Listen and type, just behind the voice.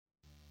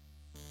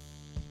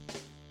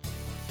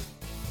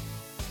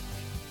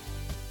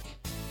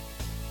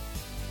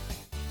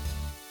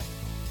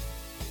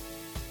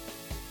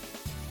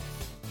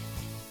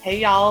Hey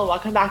y'all,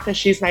 welcome back to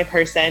She's My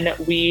Person.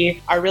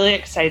 We are really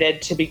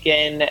excited to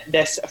begin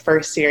this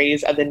first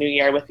series of the new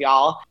year with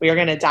y'all. We are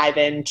going to dive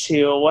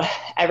into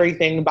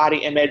everything body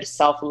image,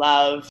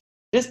 self-love,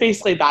 just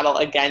basically battle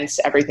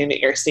against everything that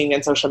you're seeing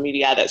in social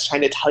media that's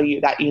trying to tell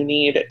you that you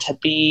need to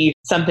be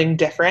something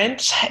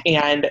different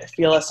and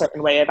feel a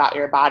certain way about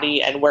your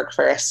body and work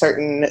for a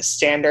certain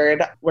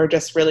standard. We're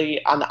just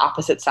really on the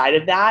opposite side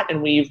of that.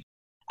 And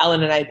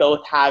Ellen and I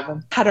both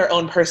have had our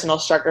own personal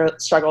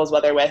struggles,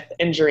 whether with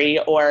injury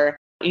or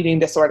eating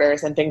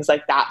disorders and things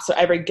like that. So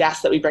every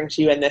guest that we bring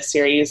to you in this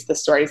series, the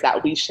stories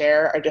that we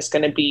share are just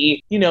going to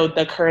be,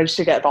 the courage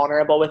to get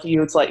vulnerable with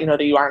you, to let you know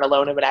that you aren't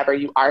alone in whatever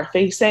you are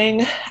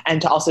facing,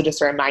 and to also just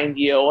remind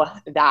you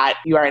that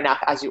you are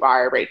enough as you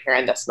are right here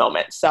in this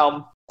moment.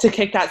 So to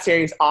kick that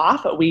series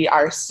off, we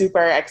are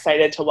super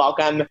excited to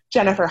welcome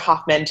Jennifer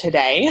Hoffman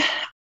today.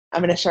 I'm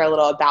going to share a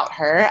little about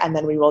her and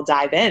then we will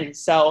dive in.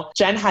 So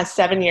Jen has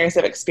 7 years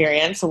of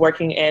experience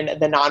working in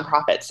the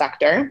nonprofit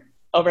sector.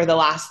 Over the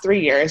last 3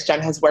 years,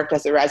 Jen has worked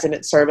as a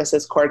resident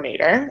services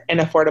coordinator in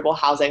affordable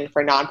housing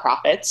for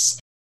nonprofits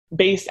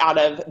based out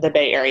of the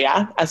Bay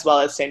Area as well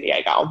as San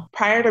Diego.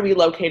 Prior to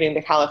relocating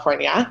to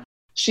California,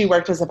 she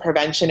worked as a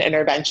prevention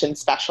intervention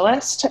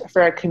specialist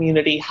for a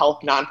community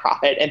health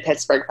nonprofit in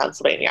Pittsburgh,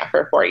 Pennsylvania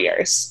for 4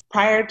 years.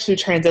 Prior to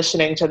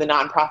transitioning to the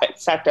nonprofit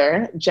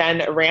sector,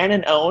 Jen ran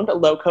and owned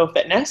Loco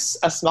Fitness,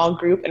 a small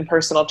group and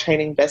personal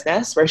training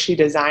business where she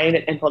designed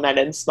and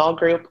implemented small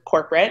group,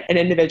 corporate, and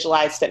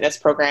individualized fitness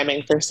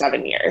programming for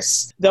 7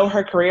 years. Though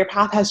her career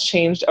path has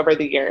changed over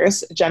the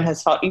years, Jen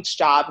has felt each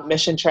job,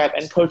 mission trip,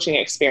 and coaching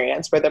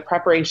experience were the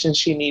preparation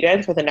she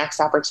needed for the next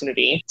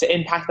opportunity to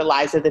impact the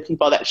lives of the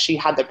people that she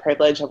had the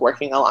privilege of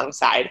working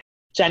alongside.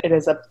 Jen, it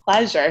is a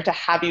pleasure to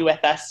have you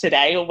with us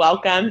today.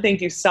 Welcome. Thank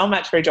you so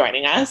much for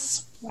joining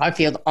us. I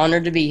feel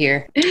honored to be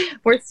here.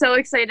 We're so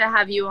excited to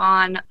have you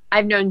on.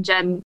 I've known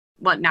Jen,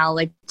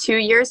 2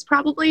 years,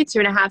 probably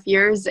 2.5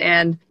 years.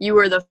 And you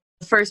were the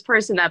first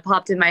person that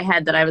popped in my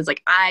head that I was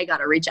like, I got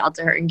to reach out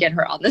to her and get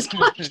her on this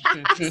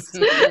podcast.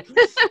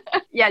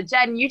 Yeah,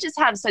 Jen, you just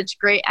have such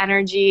great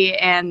energy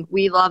and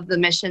we love the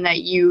mission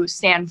that you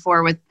stand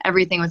for with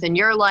everything within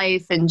your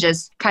life, and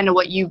just kind of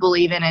what you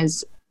believe in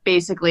is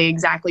basically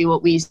exactly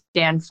what we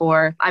stand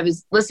for. I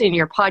was listening to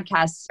your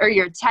podcast or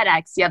your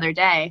TEDx the other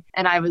day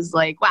and I was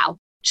like, wow,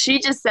 she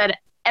just said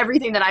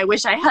everything that I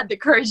wish I had the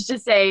courage to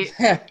say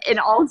in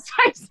all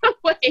types of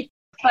ways.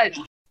 But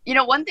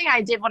one thing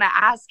I did want to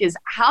ask is,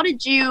 how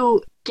did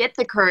you get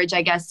the courage,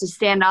 I guess, to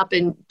stand up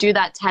and do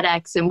that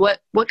TEDx, and what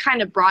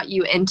kind of brought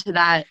you into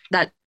that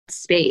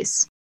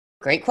space?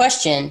 Great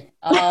question.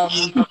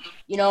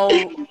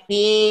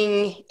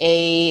 Being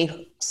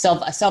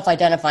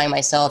self-identifying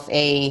myself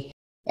a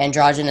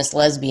androgynous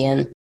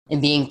lesbian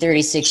and being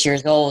 36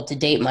 years old to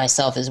date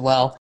myself as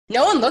well,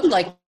 no one looked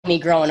like me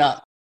growing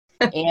up.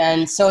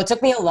 And so it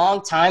took me a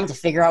long time to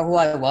figure out who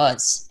I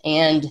was.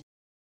 And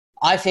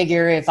I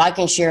figure if I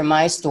can share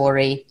my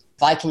story,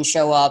 if I can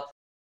show up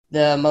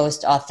the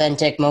most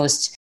authentic,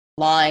 most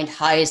aligned,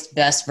 highest,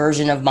 best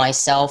version of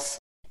myself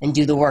and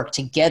do the work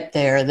to get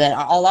there, then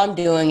all I'm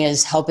doing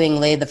is helping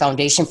lay the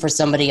foundation for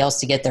somebody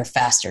else to get there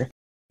faster,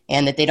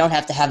 and that they don't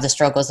have to have the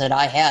struggles that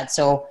I had.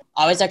 So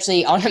I was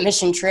actually on a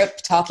mission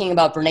trip talking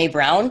about Brene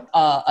Brown,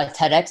 a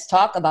TEDx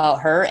talk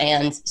about her,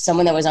 and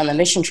someone that was on the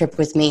mission trip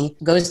with me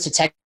goes to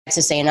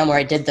Texas A&M where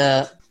I did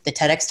the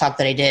TEDx talk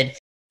that I did.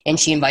 And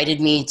she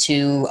invited me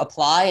to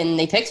apply and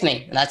they picked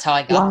me. And that's how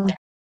I got there.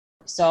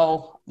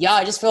 So yeah,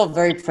 I just feel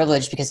very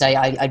privileged because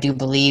I do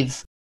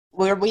believe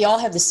we all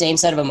have the same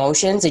set of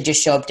emotions. They just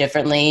show up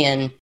differently.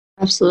 And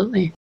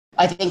absolutely,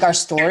 I think our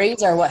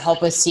stories are what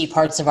help us see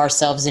parts of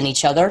ourselves in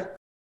each other.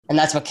 And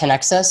that's what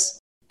connects us,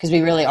 because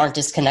we really aren't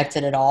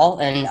disconnected at all.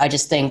 And I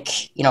just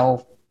think,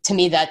 to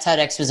me, that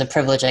TEDx was a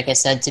privilege, like I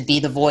said, to be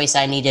the voice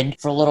I needed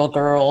for a little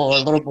girl or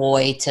a little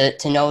boy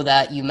to know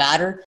that you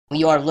matter.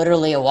 You are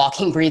literally a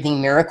walking, breathing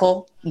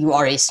miracle. You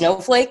are a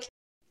snowflake.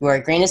 You are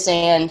a grain of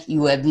sand.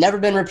 You have never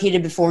been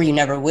repeated before. You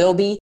never will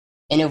be.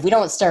 And if we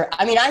don't start,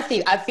 I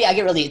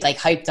get really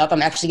hyped up.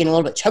 I'm actually getting a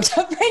little bit choked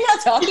up right now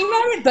talking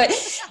about it, but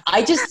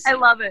I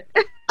love it.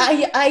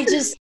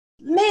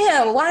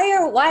 Man,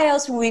 why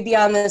else would we be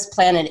on this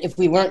planet if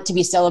we weren't to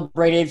be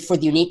celebrated for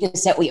the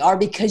uniqueness that we are?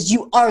 Because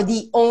you are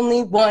the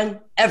only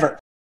one ever.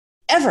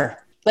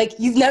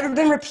 You've never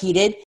been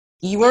repeated.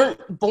 You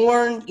weren't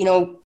born,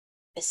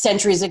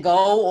 centuries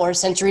ago or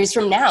centuries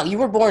from now. You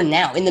were born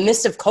now in the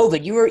midst of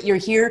COVID. You're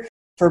here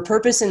for a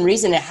purpose and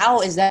reason. And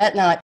how is that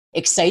not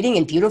exciting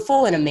and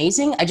beautiful and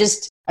amazing? I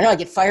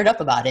get fired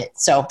up about it.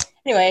 So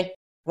anyway,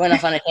 went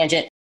off on a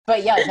tangent.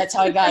 But yeah, that's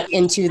how I got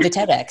into the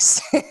TEDx.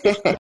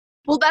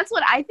 Well, that's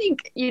what I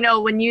think,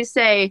 when you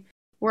say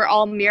we're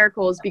all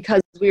miracles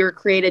because we were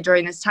created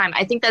during this time,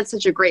 I think that's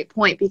such a great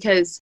point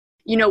because,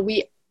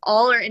 we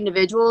all are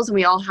individuals and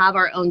we all have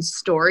our own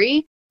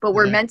story, but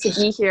we're meant to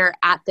be here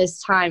at this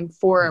time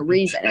for a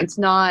reason.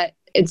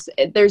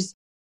 There's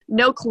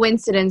no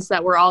coincidence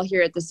that we're all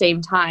here at the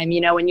same time.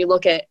 When you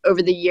look at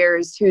over the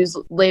years who's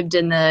lived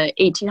in the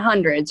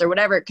 1800s or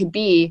whatever it could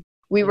be,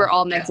 we were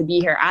all meant to be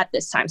here at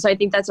this time. So I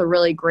think that's a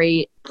really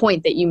great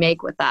point that you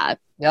make with that.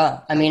 Yeah.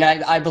 I mean,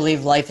 I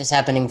believe life is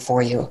happening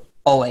for you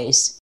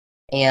always.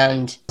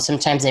 And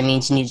sometimes that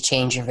means you need to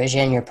change your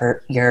vision,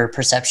 your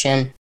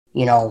perception,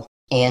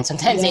 and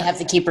sometimes they have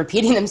to keep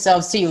repeating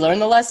themselves till you learn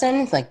the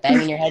lesson, like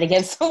banging your head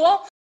against the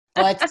wall.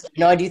 But,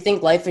 I do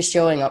think life is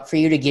showing up for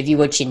you to give you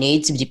what you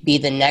need to be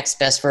the next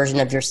best version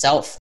of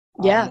yourself.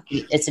 Yeah.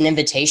 It's an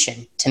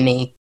invitation to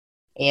me.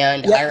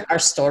 And our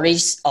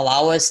stories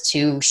allow us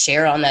to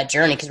share on that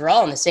journey because we're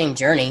all on the same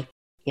journey.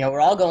 We're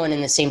all going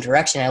in the same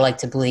direction, I like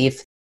to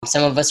believe.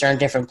 Some of us are in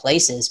different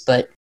places,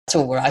 but that's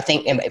what I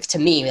think, to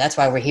me, that's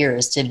why we're here,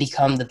 is to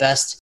become the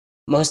best,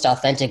 most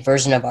authentic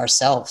version of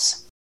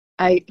ourselves.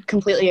 I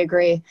completely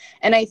agree.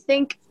 And I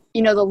think,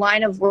 the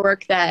line of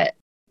work that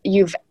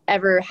you've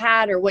ever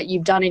had or what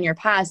you've done in your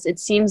past, it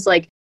seems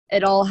like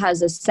it all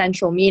has a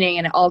central meaning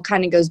and it all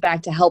kind of goes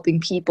back to helping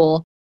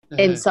people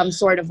in some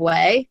sort of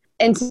way.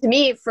 And to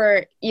me,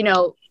 for,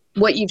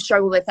 what you've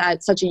struggled with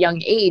at such a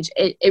young age,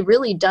 it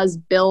really does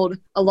build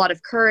a lot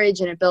of courage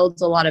and it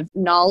builds a lot of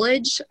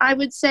knowledge, I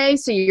would say.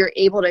 So you're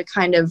able to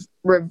kind of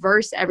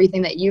reverse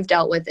everything that you've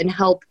dealt with and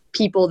help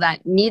people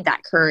that need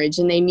that courage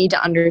and they need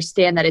to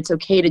understand that it's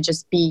okay to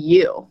just be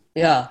you.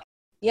 Yeah.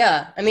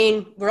 Yeah. I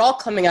mean, we're all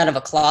coming out of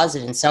a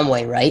closet in some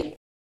way, right?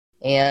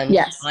 And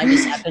yes. I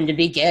just happen to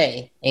be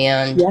gay.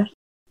 And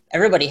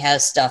everybody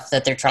has stuff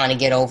that they're trying to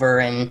get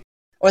over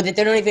or that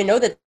they don't even know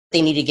that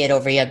they need to get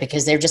over yet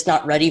because they're just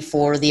not ready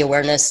for the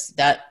awareness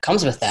that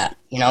comes with that.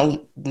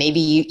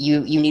 Maybe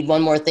you need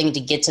one more thing to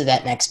get to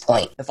that next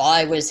point. If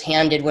I was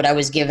handed what I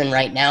was given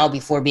right now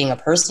before being a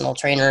personal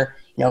trainer,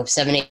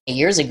 7-8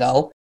 years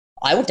ago,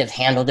 I wouldn't have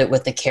handled it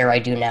with the care I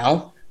do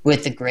now,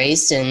 with the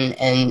grace and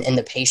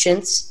the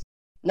patience.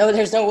 No,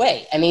 there's no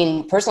way. I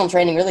mean, personal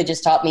training really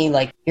just taught me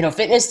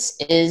fitness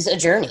is a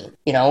journey,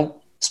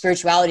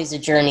 spirituality is a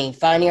journey,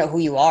 finding out who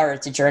you are,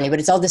 it's a journey, but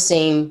it's all the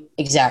same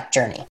exact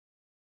journey.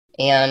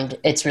 And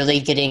it's really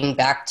getting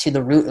back to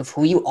the root of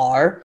who you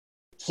are,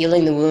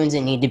 healing the wounds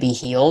that need to be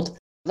healed,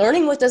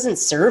 learning what doesn't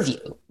serve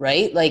you,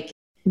 right?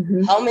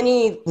 How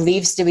many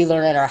beliefs do we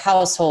learn in our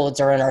households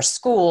or in our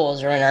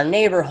schools or in our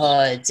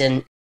neighborhoods?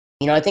 And,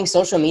 I think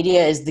social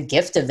media is the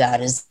gift of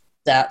that, is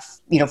that,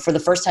 for the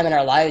first time in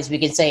our lives, we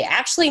can say,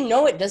 actually,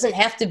 no, it doesn't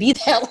have to be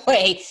that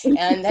way.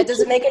 And that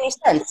doesn't make any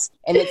sense.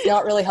 And it's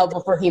not really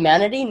helpful for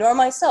humanity nor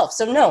myself.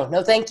 So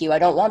no, thank you. I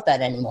don't want that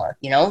anymore.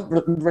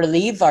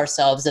 Relieve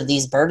ourselves of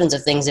these burdens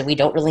of things that we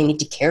don't really need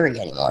to carry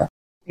anymore.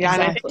 Yeah.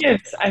 Exactly.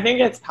 And I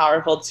think it's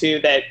powerful too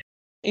that,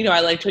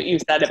 I liked what you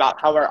said about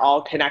how we're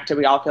all connected.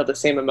 We all feel the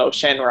same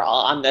emotion. We're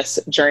all on this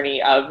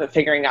journey of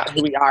figuring out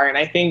who we are. And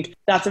I think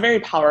that's a very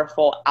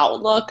powerful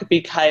outlook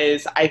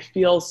because I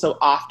feel so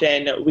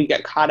often we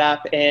get caught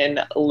up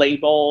in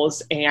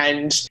labels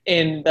and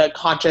in the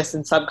conscious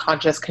and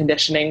subconscious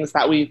conditionings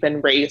that we've been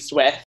raised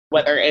with,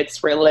 whether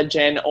it's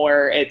religion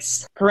or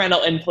it's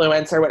parental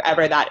influence or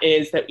whatever that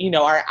is, that,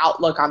 our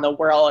outlook on the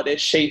world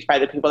is shaped by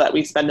the people that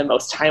we spend the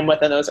most time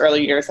with in those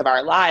early years of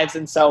our lives.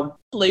 And so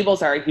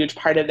labels are a huge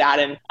part of that.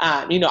 And,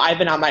 I've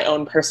been on my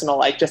own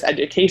personal, just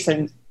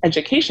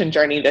education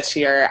journey this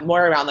year,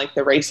 more around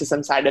the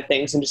racism side of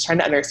things and just trying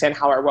to understand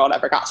how our world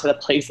ever got to the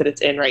place that it's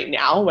in right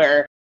now,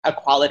 where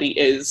equality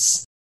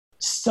is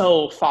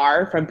so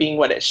far from being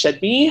what it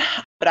should be.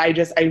 But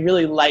I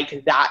really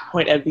like that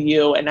point of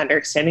view and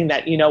understanding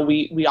that,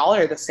 we all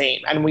are the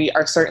same and we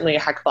are certainly a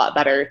heck of a lot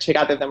better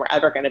together than we're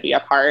ever going to be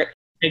apart.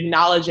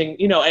 Acknowledging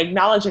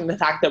the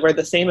fact that we're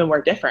the same and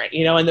we're different,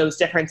 and those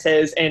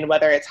differences in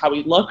whether it's how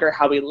we look or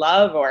how we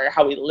love or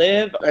how we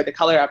live or the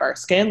color of our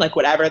skin,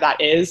 whatever that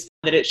is,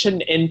 that it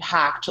shouldn't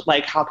impact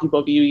how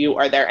people view you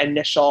or their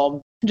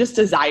initial just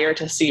desire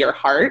to see your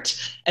heart.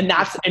 And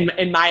that's,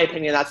 in my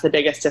opinion, that's the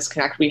biggest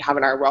disconnect we have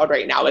in our world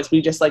right now, is we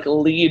just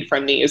lead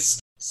from these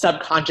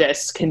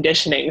subconscious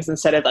conditionings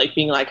instead of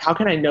being how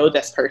can I know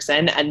this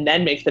person and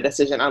then make the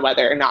decision on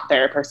whether or not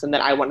they're a person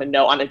that I want to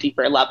know on a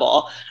deeper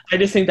level. I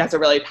just think that's a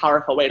really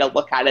powerful way to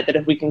look at it, that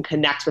if we can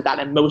connect with that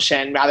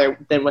emotion rather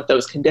than with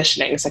those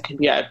conditionings, it can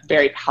be a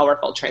very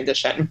powerful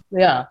transition.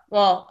 Yeah.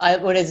 Well,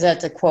 what is that,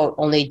 the quote,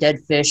 only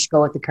dead fish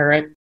go with the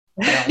current?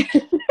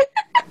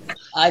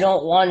 I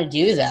don't want to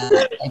do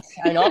that.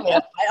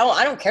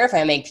 I don't care if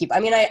I make people,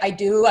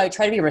 I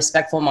try to be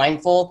respectful,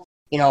 mindful.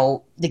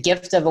 The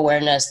gift of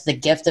awareness, the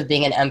gift of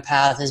being an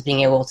empath is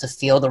being able to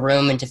feel the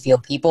room and to feel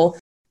people,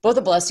 both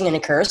a blessing and a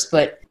curse.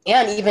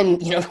 And even,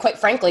 quite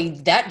frankly,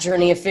 that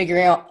journey of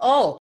figuring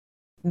out,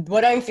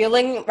 what I'm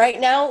feeling right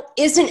now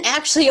isn't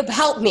actually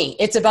about me.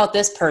 It's about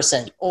this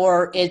person,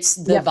 or it's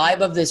the vibe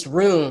of this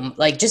room.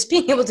 Just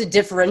being able to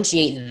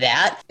differentiate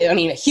that,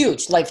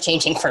 huge,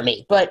 life-changing for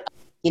me. But,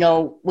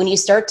 when you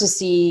start to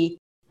see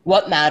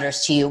what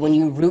matters to you, when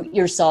you root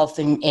yourself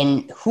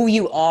in who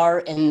you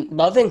are and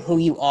loving who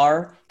you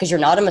are, because you're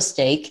not a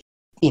mistake.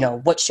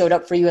 What showed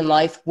up for you in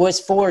life was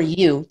for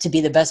you to be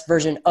the best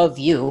version of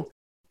you,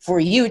 for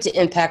you to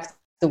impact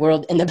the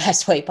world in the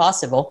best way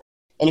possible.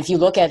 And if you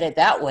look at it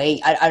that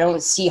way, I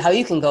don't see how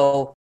you can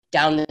go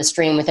down the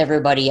stream with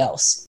everybody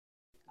else.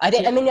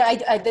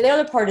 The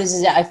other part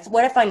is that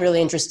what I find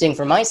really interesting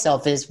for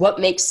myself is what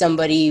makes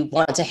somebody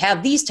want to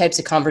have these types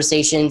of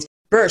conversations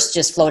versus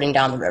just floating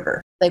down the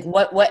river. Like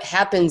what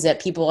happens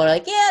that people are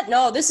like, yeah,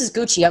 no, this is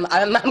Gucci.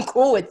 I'm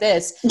cool with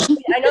this.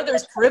 I know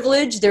there's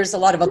privilege. There's a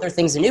lot of other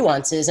things and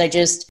nuances.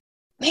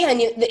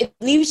 It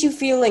leaves you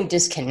feeling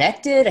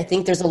disconnected. I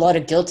think there's a lot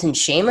of guilt and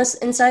shame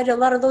inside a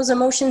lot of those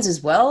emotions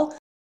as well.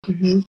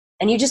 Mm-hmm.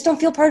 And you just don't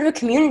feel part of a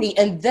community.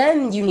 And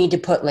then you need to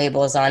put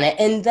labels on it.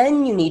 And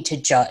then you need to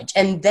judge.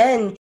 And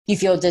then you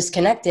feel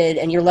disconnected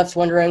and you're left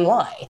wondering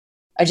why.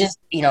 I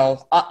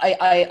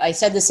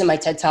said this in my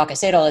TED Talk. I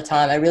say it all the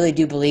time. I really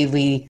do believe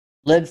we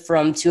live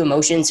from two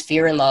emotions,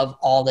 fear and love,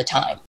 all the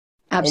time.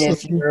 Absolutely. And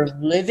if you're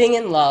living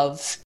in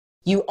love,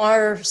 you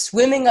are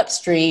swimming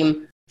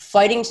upstream,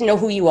 fighting to know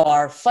who you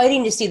are,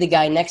 fighting to see the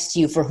guy next to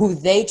you for who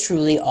they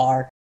truly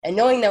are, and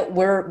knowing that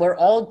we're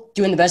all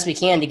doing the best we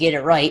can to get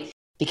it right,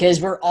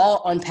 because we're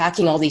all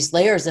unpacking all these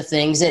layers of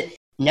things that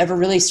never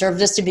really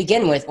served us to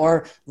begin with,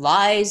 or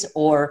lies,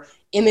 or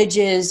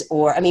images,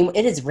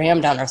 it is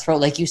rammed down our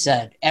throat, like you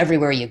said,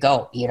 everywhere you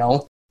go,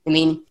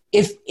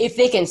 if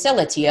they can sell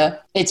it to you,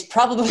 it's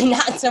probably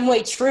not in some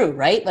way true,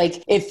 right?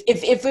 Like if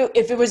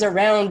it was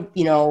around,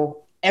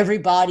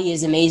 everybody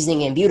is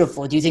amazing and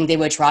beautiful, do you think they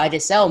would try to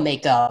sell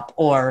makeup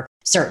or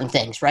certain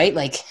things, right?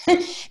 Like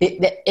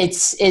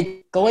it's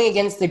going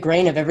against the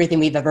grain of everything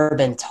we've ever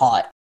been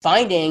taught.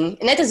 And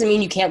that doesn't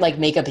mean you can't like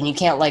makeup and you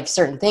can't like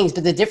certain things,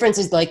 but the difference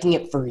is liking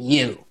it for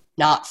you,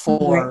 not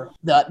for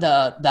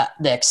the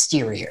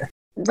exterior.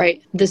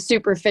 Right. The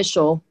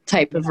superficial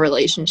type of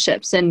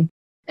relationships. And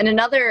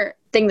another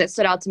thing that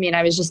stood out to me, and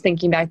I was just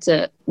thinking back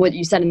to what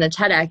you said in the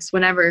TEDx,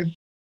 whenever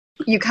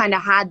you kind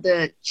of had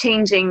the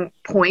changing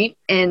point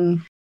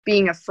in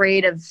being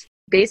afraid of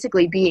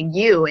basically being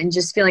you and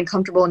just feeling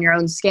comfortable in your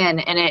own skin.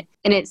 And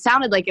it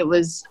sounded like it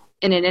was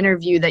in an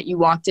interview that you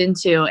walked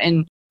into.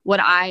 And what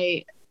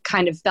I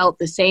kind of felt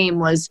the same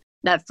was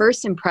that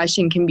first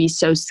impression can be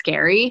so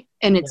scary.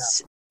 And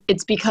it's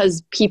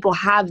because people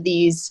have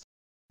these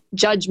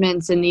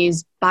judgments and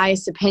these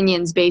biased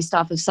opinions based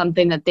off of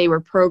something that they were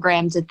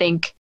programmed to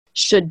think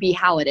should be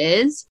how it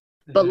is.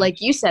 But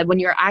like you said, when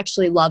you're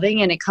actually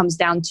loving and it comes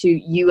down to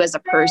you as a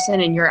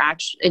person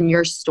and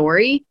your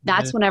story,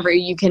 that's whenever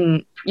you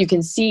can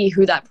see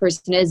who that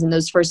person is, and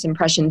those first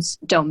impressions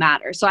don't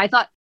matter. So I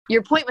thought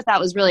your point with that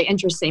was really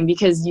interesting,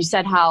 because you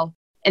said how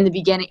in the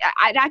beginning,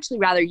 I'd actually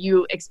rather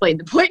you explain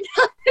the point.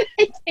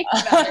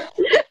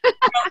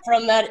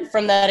 From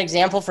that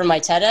example from my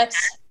TEDx?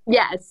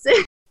 Yes.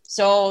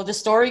 So the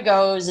story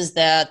goes is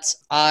that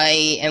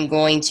I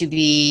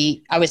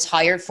was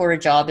hired for a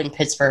job in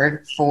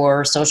Pittsburgh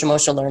for social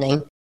emotional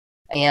learning.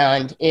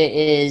 And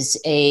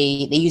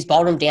they use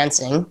ballroom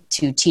dancing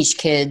to teach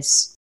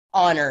kids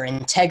honor,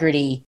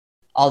 integrity,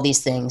 all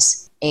these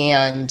things.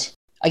 And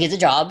I get the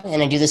job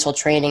and I do this whole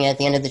training. At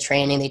the end of the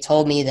training, they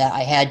told me that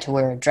I had to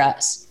wear a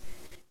dress.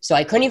 So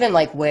I couldn't even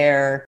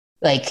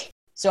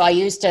so I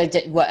used to,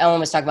 what Ellen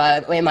was talking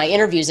about in my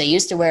interviews, I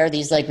used to wear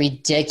these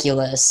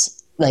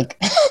ridiculous,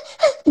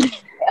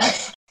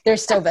 they're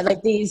so bad,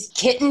 like these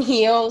kitten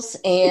heels,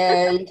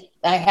 and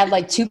I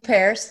had 2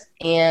 pairs,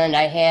 and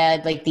I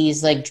had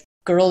these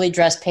girly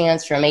dress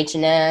pants from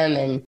H&M,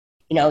 and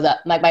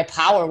my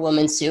Power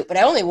Woman suit, but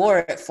I only wore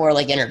it for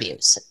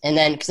interviews. And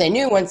then because I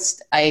knew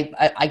once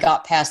I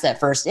got past that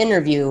first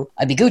interview,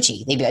 I'd be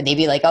Gucci. They'd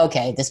be like,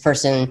 okay, this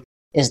person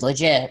is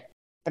legit.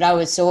 But I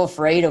was so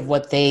afraid of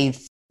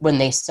when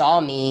they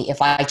saw me,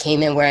 if I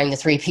came in wearing the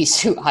 3-piece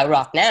suit I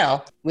rock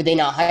now, would they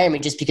not hire me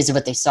just because of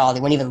what they saw? They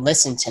wouldn't even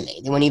listen to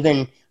me. They wouldn't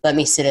even let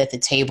me sit at the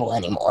table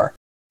anymore.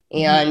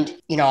 And,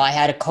 I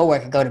had a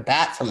coworker go to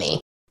bat for me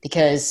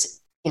because,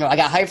 I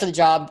got hired for the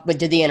job, but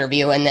did the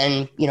interview and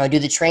then, do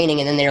the training.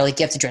 And then they're like,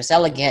 you have to dress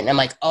elegant. And I'm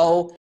like,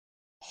 oh,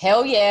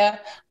 hell yeah.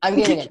 I'm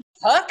getting a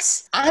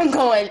tux. I'm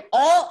going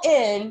all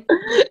in.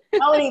 I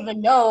don't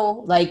even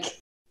know,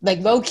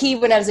 low key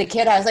when I was a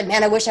kid, I was like,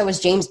 man, I wish I was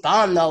James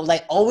Bond though.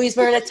 Always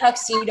wearing a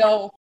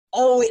tuxedo,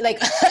 always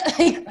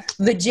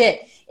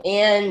legit.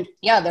 And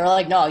yeah, they're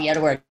like, no, you had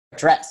to wear a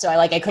dress. So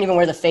I couldn't even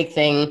wear the fake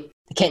thing,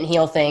 the kitten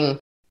heel thing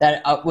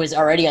that was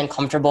already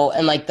uncomfortable.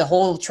 And the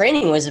whole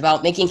training was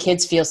about making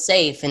kids feel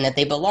safe and that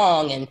they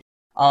belong. And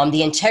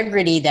the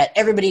integrity that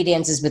everybody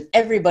dances with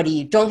everybody,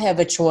 you don't have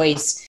a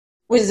choice,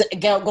 was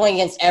going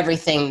against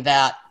everything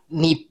that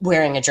me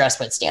wearing a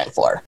dress would stand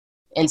for.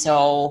 And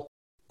so,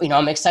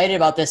 I'm excited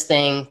about this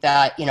thing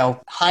that,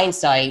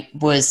 hindsight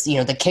was, the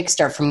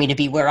kickstart for me to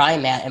be where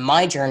I'm at in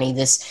my journey.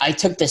 I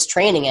took this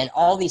training and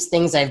all these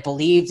things I've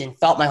believed and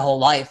felt my whole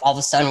life, all of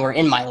a sudden were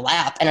in my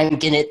lap, and I'm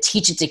going to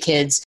teach it to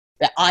kids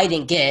that I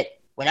didn't get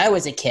when I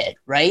was a kid.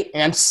 Right.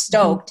 And I'm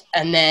stoked.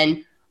 And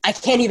then I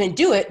can't even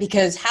do it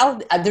because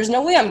there's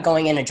no way I'm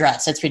going in a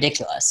dress. That's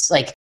ridiculous.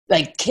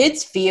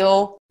 Kids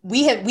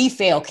we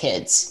fail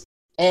kids,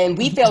 and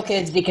we fail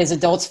kids because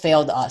adults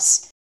failed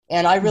us.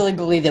 And I really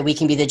believe that we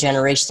can be the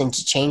generation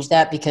to change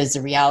that, because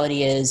the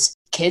reality is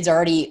kids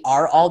already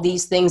are all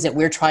these things that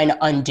we're trying to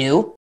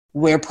undo.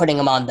 We're putting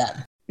them on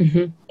them.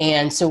 Mm-hmm.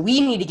 And so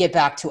we need to get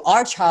back to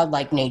our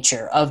childlike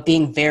nature of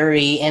being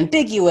very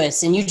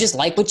ambiguous, and you just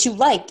like what you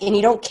like and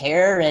you don't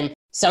care. And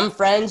some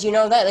friends, you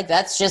know, that like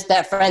that's just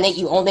that friend that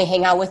you only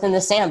hang out with in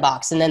the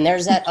sandbox. And then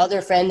there's that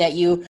other friend that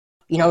you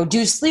know,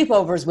 do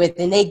sleepovers with,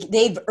 and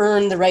they've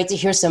earned the right to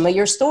hear some of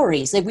your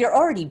stories. Like we're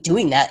already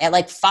doing that at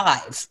like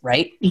 5,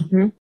 right?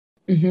 Mm-hmm.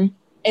 Mm-hmm.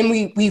 And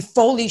we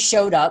fully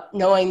showed up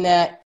knowing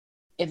that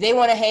if they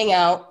want to hang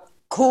out,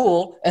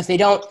 cool. If they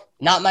don't,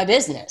 not my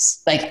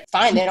business. Like,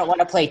 fine, they don't want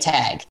to play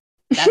tag.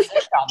 That's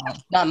their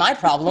problem, not my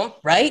problem,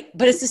 right?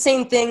 But it's the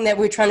same thing that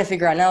we're trying to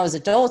figure out now as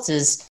adults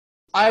is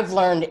I've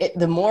learned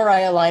the more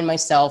I align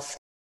myself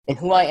and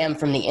who I am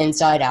from the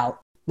inside out,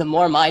 the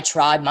more my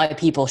tribe, my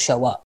people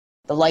show up.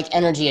 The like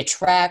energy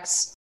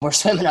attracts. We're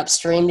swimming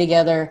upstream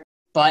together.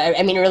 But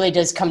I mean, it really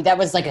does come, that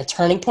was like a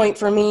turning point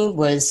for me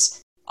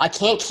was I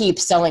can't keep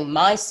selling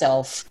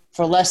myself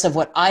for less of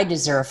what I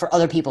deserve for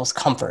other people's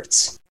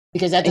comforts.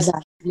 Because that doesn't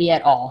serve me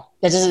at all.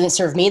 That doesn't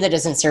serve me. That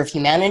doesn't serve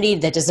humanity.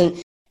 That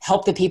doesn't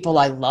help the people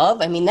I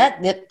love. I mean,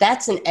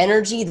 that's an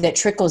energy that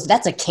trickles.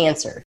 That's a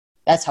cancer.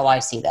 That's how I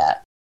see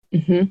that.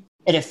 Mm-hmm.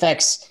 It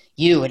affects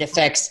you. It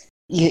affects,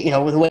 you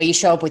know, the way you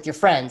show up with your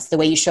friends, the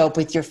way you show up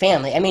with your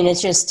family. I mean,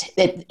 it's just,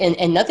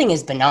 and nothing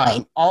is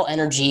benign. All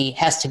energy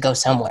has to go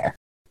somewhere.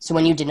 So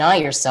when you deny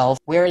yourself,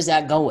 where is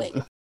that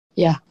going?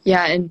 Yeah.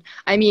 Yeah. And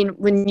I mean,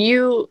 when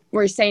you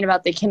were saying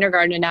about the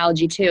kindergarten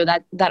analogy too,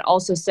 that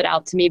also stood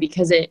out to me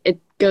because it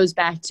goes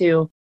back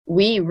to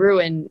we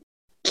ruin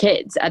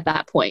kids at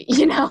that point,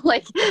 you know,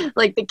 like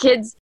the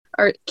kids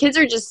are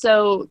just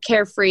so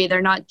carefree. They're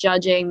not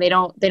judging. They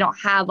don't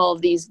have all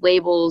of these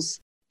labels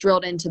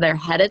drilled into their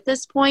head at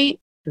this point.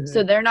 Mm-hmm.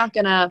 So they're not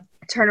going to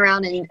turn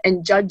around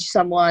and judge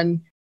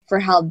someone for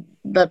how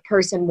the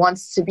person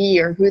wants to be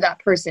or who that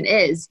person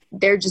is.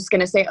 They're just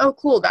going to say, oh,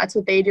 cool, that's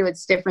what they do.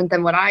 It's different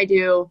than what I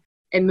do,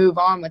 and move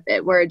on with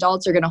it. Where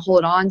adults are going to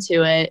hold on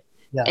to it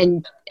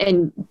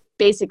and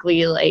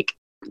basically like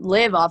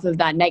live off of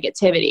that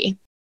negativity.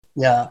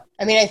 Yeah.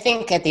 I mean, I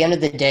think at the end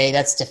of the day,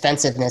 that's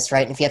defensiveness,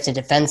 right? If you have to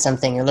defend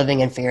something, you're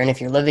living in fear. And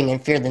if you're living in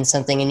fear, then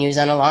something in you is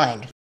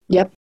unaligned.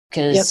 Yep.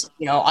 Because,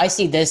 you know, I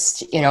see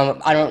this, you know,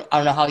 I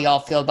don't know how y'all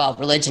feel about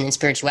religion and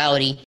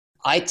spirituality.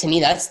 To me,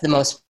 that's the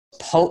most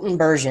potent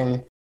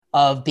version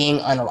of being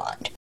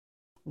unaligned.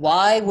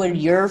 Why would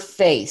your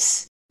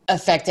faith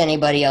affect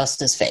anybody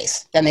else's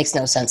faith? That makes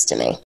no sense to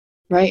me.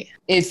 Right.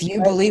 If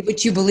you believe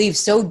what you believe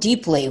so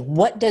deeply,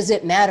 what does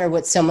it matter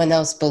what someone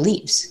else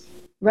believes?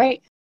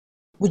 Right.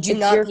 Would you it's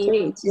not your be?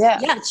 faith. Yeah,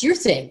 it's your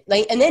thing.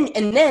 Like, and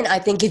then I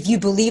think if you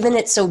believe in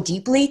it so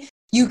deeply,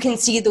 you can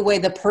see the way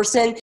the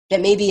person that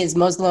maybe is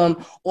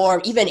Muslim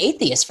or even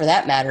atheist for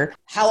that matter,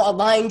 how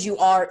aligned you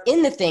are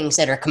in the things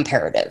that are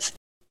comparative,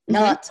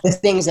 not the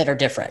things that are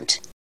different.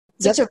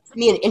 Such a, for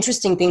me, an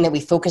interesting thing that we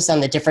focus on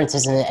the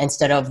differences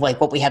instead of like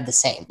what we have the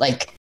same.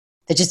 Like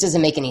that just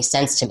doesn't make any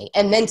sense to me.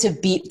 And then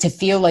to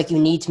feel like you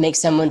need to make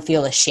someone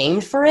feel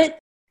ashamed for it.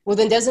 Well,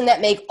 then doesn't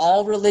that make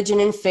all religion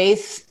and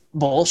faith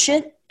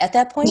bullshit at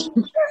that point?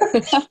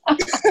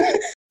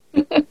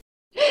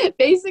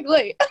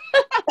 Basically.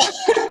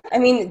 I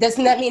mean,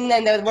 doesn't that mean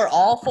then that we're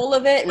all full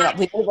of it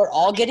and we're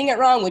all getting it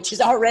wrong, which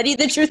is already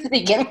the truth to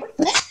begin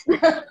with?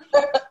 Yeah,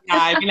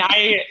 I mean,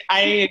 I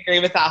agree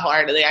with that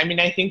wholeheartedly. I mean,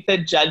 I think the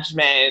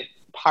judgment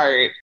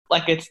part,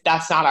 like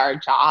that's not our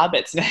job.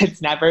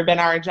 It's never been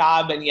our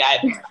job. And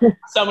yet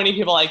so many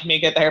people like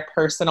make it their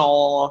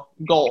personal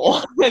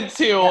goal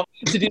to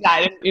do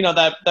that. And, you know,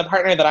 the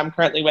partner that I'm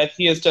currently with,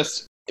 he is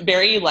just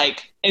very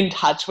like in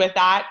touch with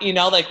that, you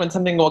know, like when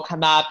something will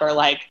come up or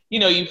like, you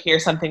know, you hear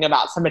something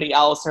about somebody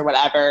else or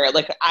whatever,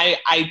 like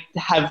I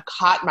have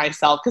caught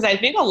myself because I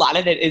think a lot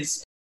of it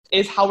is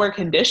how we're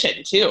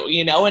conditioned too,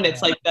 you know, and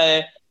it's like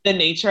the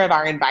nature of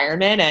our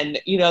environment and,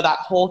 you know, that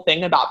whole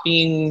thing about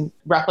being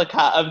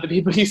replica of the 5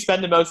 people you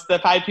spend the most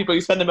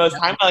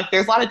time with, like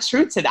there's a lot of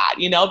truth to that,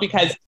 you know,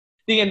 because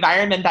the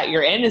environment that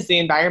you're in is the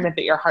environment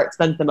that your heart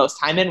spends the most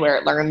time in, where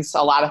it learns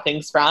a lot of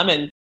things from.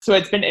 And so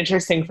it's been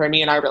interesting for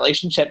me in our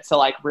relationship to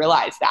like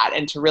realize that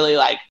and to really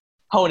like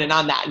hone in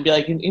on that and be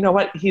like, you know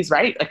what, he's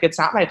right. Like, it's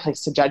not my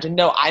place to judge. And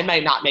no, I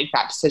might not make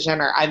that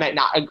decision or I might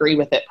not agree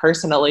with it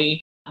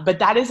personally, but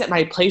that isn't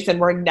my place. And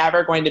we're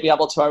never going to be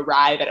able to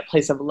arrive at a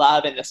place of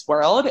love in this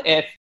world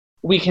if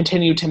we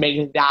continue to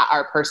make that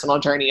our personal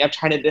journey of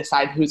trying to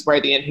decide who's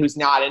worthy and who's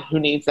not and who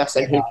needs this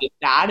and who needs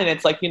that. And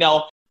it's like, you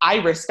know, I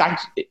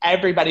respect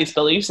everybody's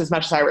beliefs as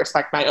much as I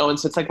respect my own.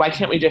 So it's like, why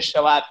can't we just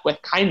show up with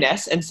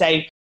kindness and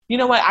say, you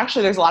know what,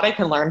 actually, there's a lot I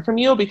can learn from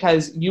you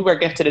because you were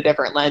gifted a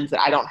different lens that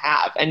I don't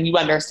have. And you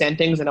understand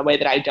things in a way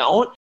that I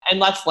don't. And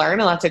let's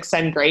learn and let's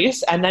extend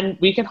grace. And then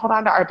we can hold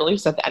on to our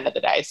beliefs at the end of the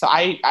day. So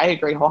I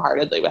agree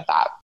wholeheartedly with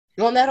that.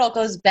 Well, and that all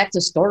goes back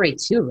to story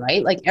too,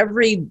 right? Like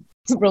every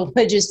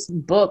religious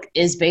book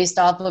is based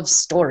off of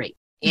story.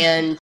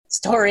 And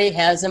story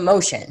has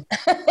emotion.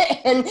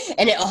 and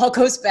it all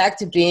goes back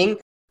to being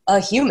a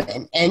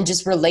human and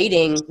just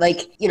relating,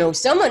 like, you know,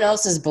 someone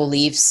else's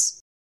beliefs,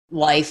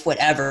 life,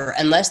 whatever,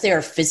 unless they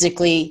are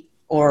physically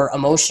or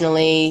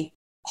emotionally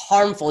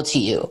harmful to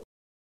you,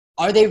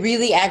 are they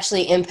really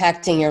actually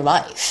impacting your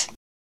life?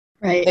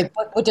 Right. Like,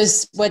 what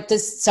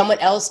does someone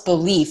else's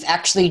belief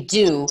actually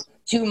do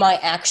to my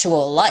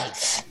actual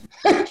life?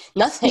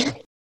 Nothing.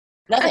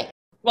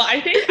 Well,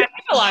 I think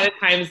a lot of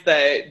times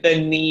the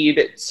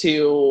need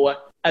to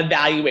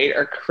evaluate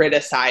or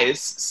criticize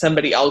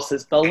somebody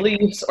else's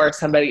beliefs or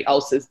somebody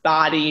else's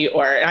body,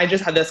 and I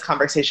just had this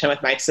conversation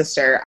with my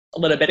sister a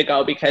little bit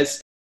ago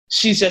because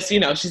she's just,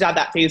 she's at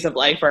that phase of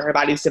life where her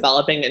body's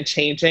developing and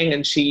changing.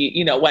 And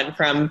she, went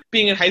from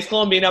being in high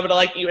school and being able to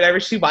like eat whatever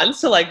she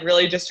wants to like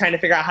really just trying to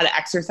figure out how to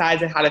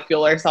exercise and how to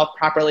fuel herself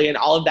properly and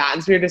all of that.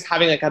 And so we were just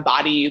having like a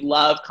body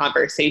love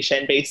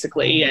conversation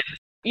basically. And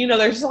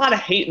there's just a lot of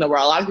hate in the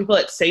world. A lot of people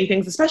that say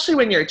things, especially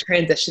when you're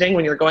transitioning,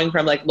 when you're going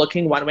from like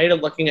looking one way to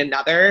looking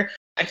another.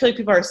 I feel like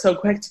people are so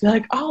quick to be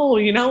like, oh,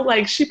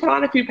 like she put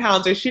on a few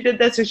pounds or she did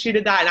this or she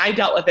did that. And I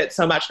dealt with it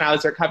so much when I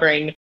was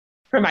recovering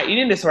from my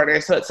eating disorder.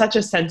 So it's such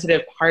a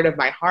sensitive part of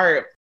my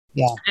heart.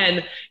 Yeah.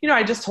 And,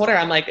 I just told her,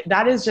 I'm like,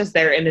 that is just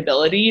their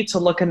inability to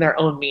look in their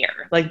own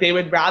mirror. Like they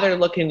would rather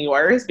look in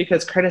yours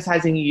because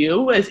criticizing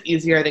you is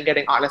easier than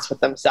getting honest with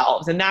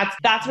themselves. And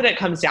that's what it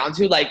comes down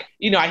to. Like,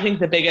 I think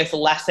the biggest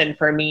lesson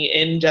for me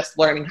in just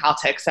learning how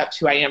to accept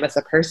who I am as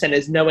a person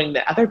is knowing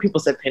that other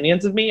people's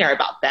opinions of me are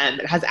about them.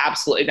 It has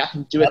absolutely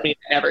nothing to do with me. It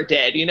never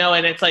did,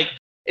 and it's like,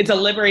 it's a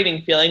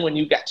liberating feeling when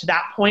you get to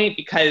that point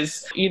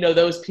because,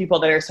 those people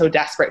that are so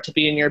desperate to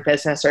be in your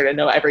business or to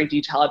know every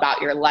detail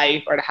about your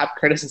life or to have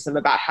criticism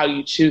about how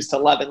you choose to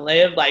love and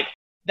live, like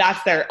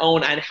that's their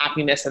own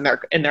unhappiness in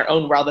their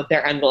own world that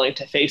they're unwilling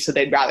to face. So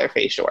they'd rather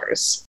face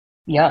yours.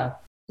 Yeah.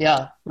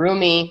 Yeah.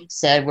 Rumi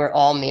said we're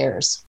all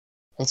mirrors.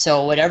 And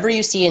so whatever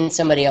you see in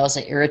somebody else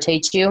that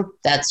irritates you,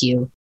 that's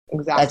you.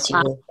 Exactly. That's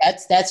you.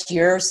 That's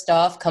your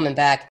stuff coming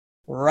back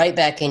right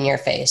back in your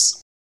face.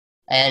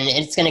 And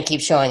it's going to keep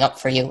showing up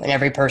for you and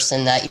every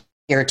person that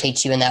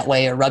irritates you in that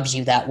way or rubs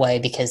you that way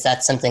because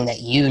that's something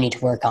that you need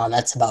to work on.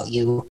 That's about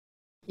you.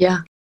 Yeah,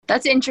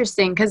 that's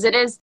interesting because it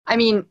is,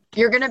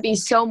 you're going to be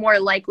so more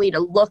likely to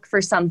look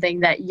for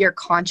something that you're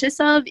conscious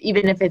of,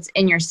 even if it's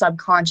in your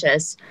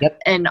subconscious.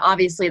 Yep. And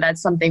obviously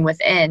that's something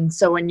within.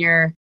 So when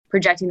you're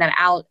projecting that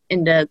out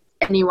into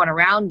anyone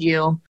around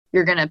you,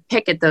 you're going to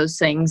pick at those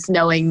things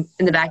knowing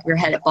in the back of your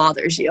head it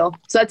bothers you.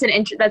 So that's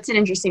an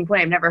interesting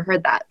point. I've never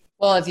heard that.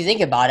 Well, if you think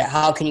about it,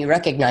 how can you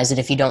recognize it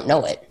if you don't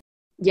know it?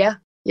 Yeah,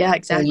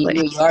 exactly. So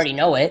you already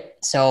know it.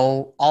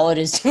 So all it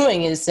is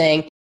doing is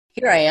saying,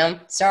 here I am.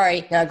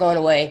 Sorry, not going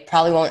away.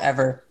 Probably won't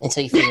ever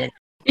until you figure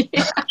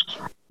it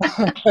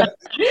out.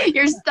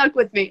 You're stuck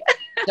with me.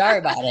 Sorry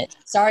about it.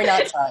 Sorry,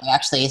 not sorry.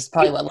 Actually, it's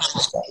probably what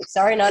Let's say.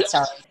 Sorry, not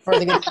sorry. For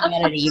the good of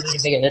humanity, you need to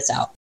figure this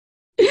out.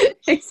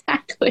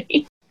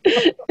 Exactly.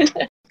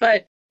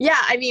 But yeah,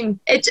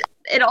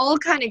 it all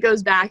kind of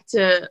goes back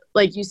to,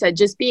 like you said,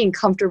 just being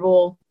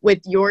comfortable with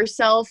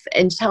yourself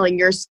and telling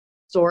your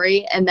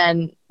story, and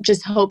then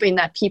just hoping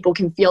that people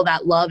can feel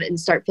that love and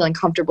start feeling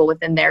comfortable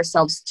within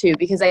themselves too.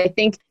 Because I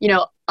think,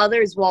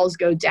 others' walls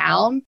go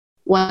down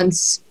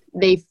once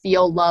they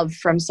feel love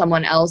from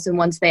someone else and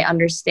once they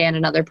understand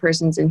another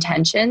person's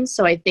intentions.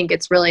 So I think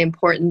it's really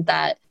important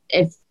that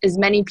if as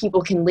many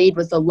people can lead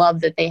with the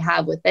love that they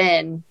have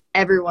within,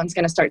 everyone's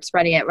going to start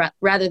spreading it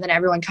rather than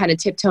everyone kind of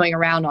tiptoeing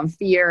around on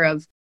fear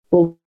of,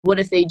 well, what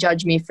if they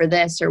judge me for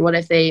this? Or what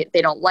if they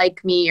don't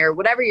like me? Or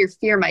whatever your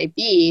fear might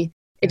be.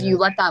 If you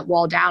let that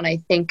wall down, I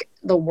think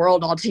the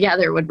world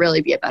altogether would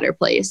really be a better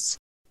place.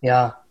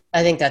 Yeah.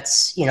 I think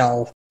that's,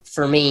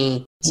 for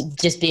me,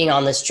 just being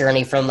on this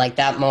journey from like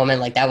that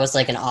moment, like that was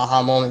like an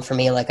aha moment for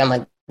me. Like, I'm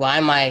like, why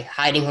am I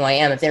hiding who I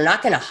am? If they're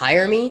not going to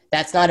hire me,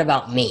 that's not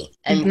about me.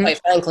 And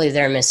quite frankly,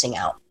 they're missing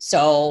out.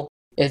 So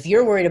if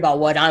you're worried about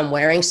what I'm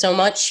wearing so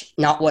much,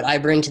 not what I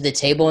bring to the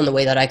table and the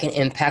way that I can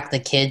impact the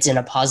kids in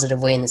a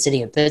positive way in the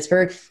city of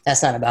Pittsburgh,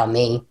 that's not about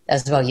me.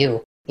 That's about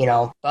you,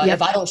 But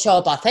if I don't show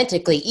up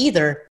authentically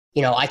either,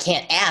 I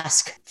can't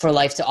ask for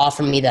life to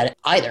offer me that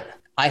either.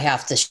 I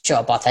have to show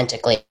up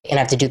authentically and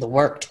I have to do the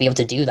work to be able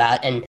to do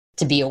that and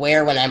to be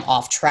aware when I'm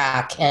off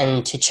track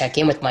and to check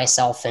in with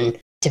myself and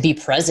to be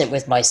present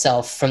with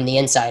myself from the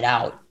inside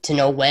out, to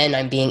know when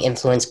I'm being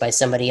influenced by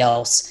somebody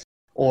else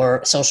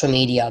or social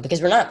media,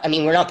 because we're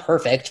not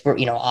perfect.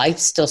 I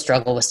still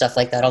struggle with stuff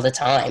like that all the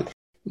time.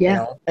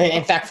 Yeah. And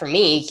in fact, for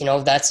me,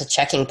 that's a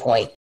checking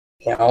point.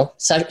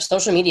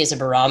 Social media is a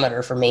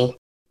barometer for me.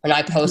 When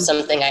I post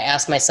something, I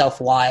ask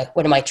myself why.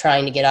 What am I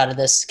trying to get out of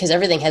this? Because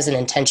everything has an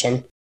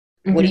intention.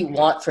 What do you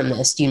want from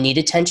this? Do you need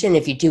attention?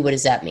 If you do, what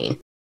does that mean?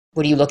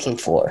 What are you looking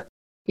for?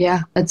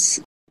 Yeah,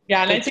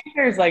 and I think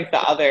there's like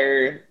the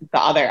other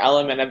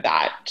element of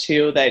that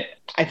too, that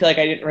I feel like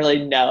I didn't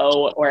really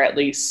know, or at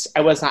least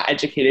I was not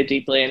educated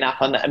deeply enough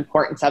on the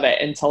importance of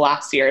it until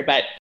last year.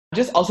 But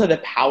just also the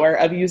power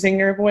of using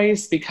your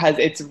voice, because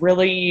it's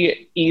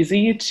really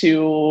easy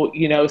to,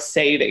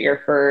 say that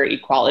you're for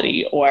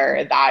equality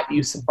or that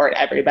you support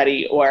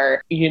everybody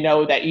or,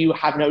 that you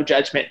have no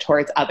judgment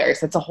towards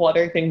others. It's a whole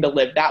other thing to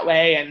live that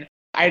way. And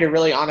I had a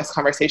really honest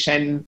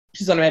conversation.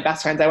 She's one of my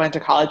best friends. I went to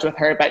college with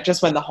her, but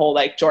just when the whole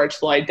like George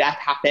Floyd death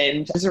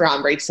happened, just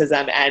around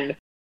racism. And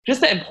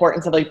just the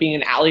importance of like being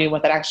an ally and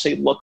what that actually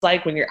looks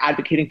like when you're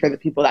advocating for the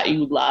people that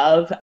you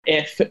love.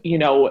 If, you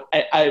know,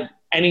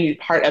 any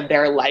part of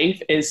their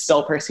life is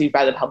still perceived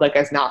by the public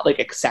as not like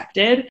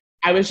accepted.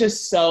 I was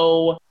just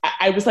so,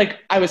 I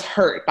was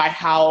hurt by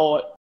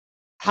how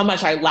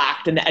much I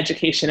lacked in the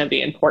education of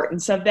the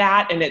importance of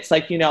that. And it's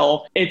like, you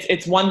know,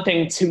 it's one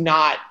thing to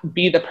not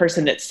be the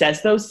person that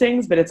says those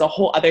things, but it's a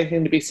whole other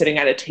thing to be sitting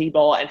at a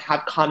table and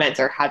have comments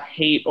or have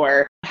hate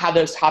or have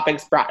those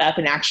topics brought up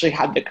and actually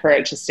have the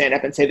courage to stand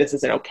up and say, this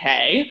isn't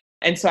okay.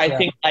 And so I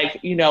think like,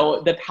 you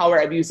know, the power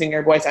of using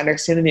your voice,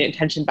 understanding the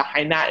intention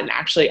behind that and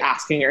actually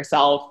asking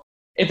yourself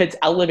if it's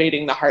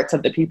elevating the hearts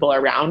of the people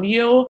around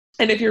you.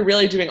 And if you're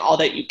really doing all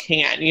that you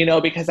can, you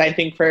know, because I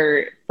think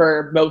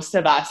for most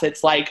of us,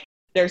 it's like,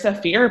 there's a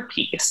fear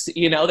piece,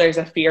 you know, there's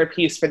a fear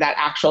piece for that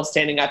actual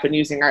standing up and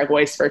using our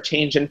voice for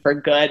change and for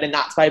good. And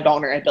that's why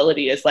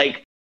vulnerability is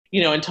like,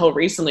 you know, until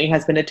recently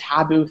has been a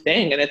taboo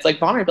thing. And it's like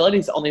vulnerability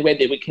is the only way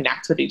that we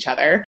connect with each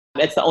other.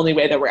 It's the only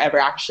way that we're ever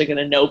actually going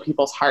to know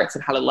people's hearts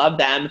and how to love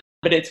them.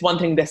 But it's one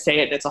thing to say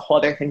it and it's a whole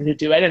other thing to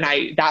do it. And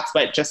that's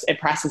what just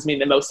impresses me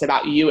the most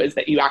about you is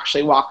that you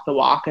actually walk the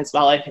walk as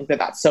well. I think that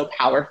that's so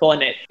powerful.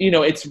 And it, you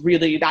know, it's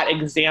really that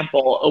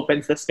example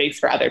opens the space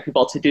for other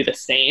people to do the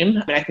same.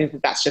 And I think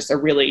that that's just a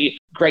really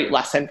great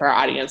lesson for our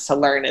audience to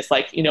learn is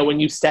like, you know, when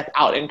you step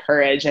out in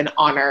courage and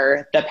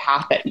honor the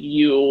path that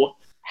you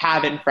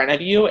have in front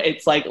of you,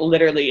 it's like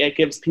literally it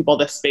gives people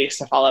the space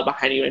to follow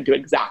behind you and do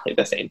exactly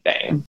the same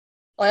thing.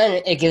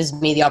 And it gives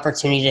me the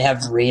opportunity to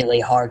have really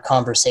hard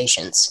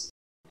conversations.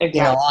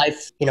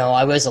 Exactly.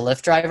 I was a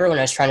Lyft driver when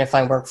I was trying to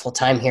find work full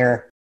time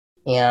here,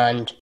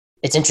 and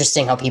it's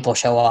interesting how people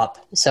show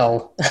up.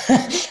 So,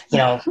 you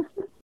know,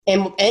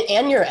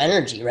 and your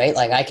energy, right?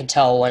 Like I could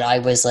tell when I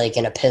was like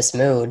in a pissed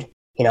mood,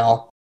 you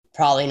know,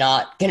 probably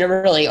not going to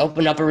really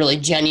open up a really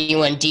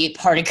genuine, deep,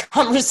 hearty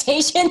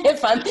conversation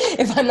if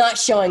I'm not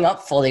showing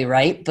up fully,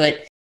 right?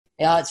 But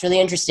yeah, it's really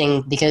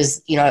interesting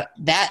because, you know,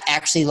 that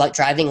actually like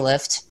driving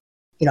Lyft,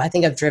 you know, I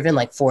think I've driven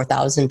like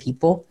 4,000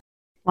 people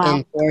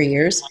in 4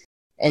 years.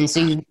 And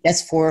so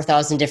that's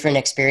 4,000 different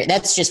experiences.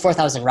 That's just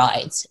 4,000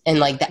 rides. And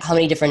like that, how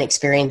many different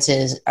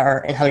experiences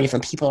are and how many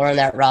different people are on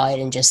that ride.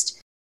 And just,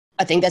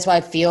 I think that's why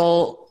I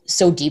feel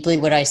so deeply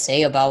what I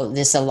say about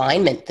this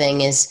alignment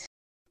thing is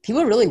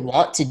people really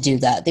want to do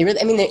that. They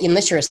really, I mean,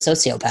 unless you're a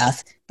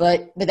sociopath,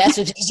 but that's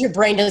because your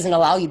brain doesn't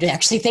allow you to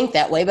actually think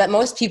that way. But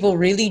most people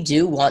really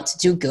do want to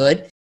do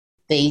good.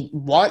 They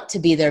want to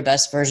be their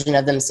best version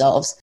of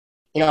themselves.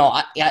 You know,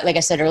 like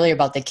I said earlier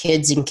about the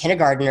kids and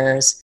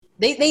kindergartners,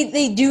 they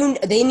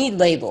need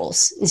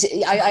labels.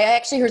 I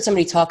actually heard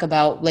somebody talk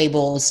about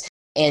labels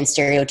and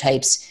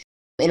stereotypes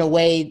in a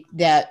way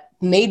that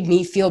made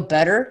me feel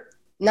better.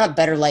 Not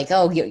better like,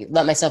 oh,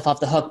 let myself off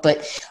the hook,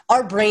 but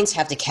our brains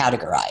have to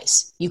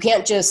categorize. You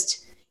can't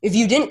just, if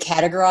you didn't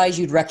categorize,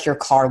 you'd wreck your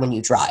car when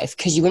you drive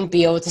because you wouldn't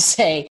be able to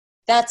say,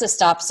 that's a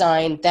stop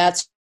sign,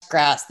 that's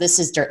grass, this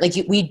is dirt. Like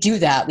we do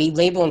that. We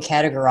label and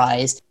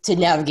categorize to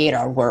navigate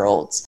our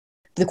worlds.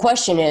 The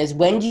question is,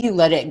 when do you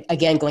let it,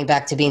 again, going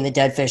back to being the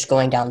dead fish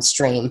going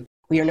downstream,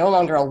 where you're no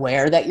longer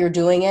aware that you're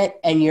doing it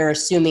and you're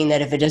assuming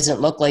that if it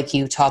doesn't look like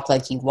you, talk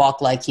like you,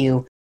 walk like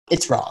you,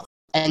 it's wrong.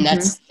 And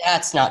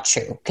that's not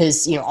true.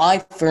 Because, you know,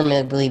 I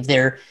firmly believe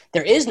there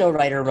is no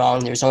right or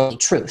wrong. There's only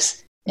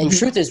truth. And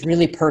truth is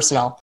really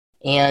personal.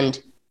 And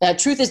that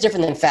truth is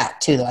different than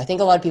fact, too, though. I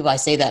think a lot of people, I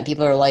say that, and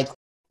people are like,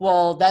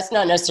 well, that's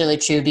not necessarily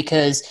true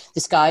because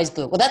the sky's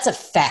blue. Well, that's a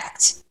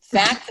fact.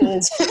 Fact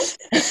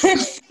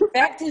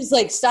is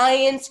like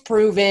science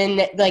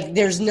proven, like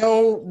there's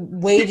no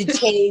way to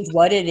change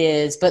what it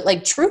is. But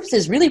like truth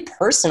is really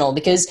personal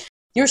because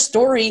your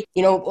story,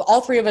 you know,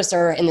 all three of us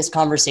are in this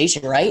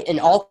conversation, right?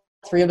 And all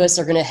three of us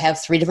are going to have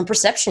three different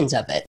perceptions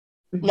of it.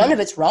 None of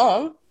it's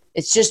wrong.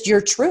 It's just your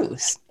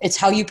truth. It's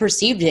how you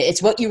perceived it.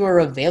 It's what you were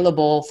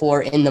available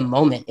for in the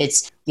moment.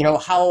 It's, you know,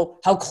 how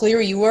clear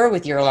you were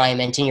with your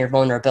alignment and your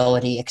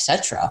vulnerability,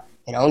 etc.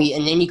 You know,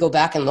 and then you go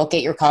back and look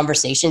at your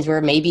conversations where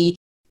maybe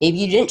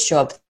you didn't show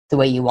up the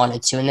way you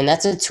wanted to. And then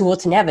that's a tool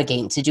to navigate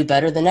and to do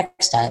better the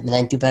next time and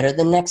then do better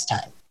the next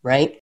time,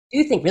 right? Do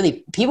you think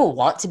really people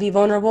want to be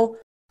vulnerable,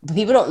 but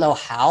people don't know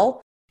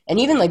how? And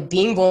even like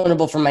being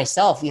vulnerable for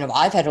myself, you know,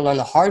 I've had to learn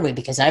the hard way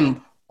because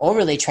I'm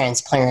overly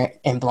transparent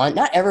and blunt.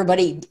 Not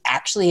everybody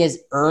actually has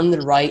earned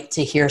the right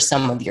to hear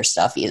some of your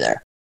stuff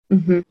either.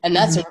 And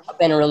that's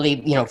been a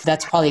really, you know,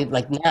 that's probably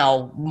like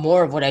now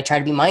more of what I try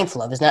to be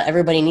mindful of is not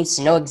everybody needs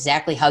to know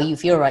exactly how you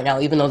feel right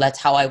now, even though that's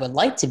how I would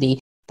like to be,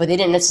 but they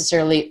didn't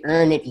necessarily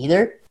earn it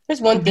either.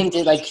 There's one thing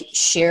to like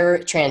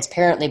share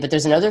transparently, but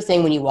there's another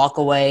thing when you walk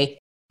away,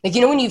 like,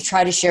 you know, when you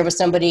try to share with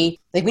somebody,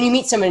 like when you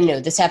meet somebody new,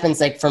 this happens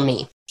like for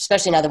me,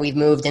 especially now that we've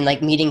moved and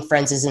like meeting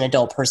friends as an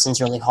adult person is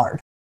really hard.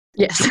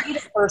 Yes. You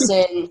meet a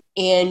person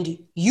and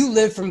you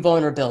live from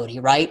vulnerability,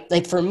 right?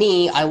 Like for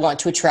me, I want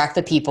to attract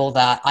the people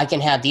that I can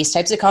have these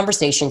types of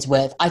conversations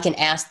with. I can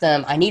ask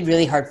them, I need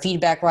really hard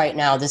feedback right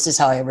now. This is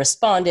how I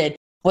responded,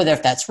 whether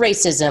if that's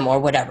racism or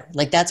whatever.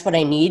 Like that's what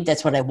I need.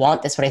 That's what I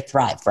want. That's what I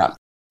thrive from.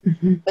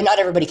 But not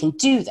everybody can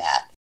do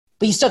that.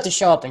 but you still have to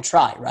show up and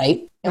try,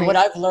 right? And what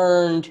I've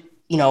learned,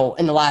 in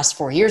the last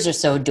 4 years or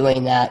so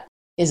doing that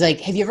is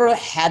like, have you ever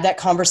had that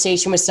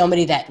conversation with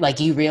somebody that like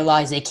you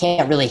realize they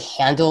can't really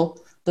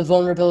handle the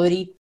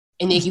vulnerability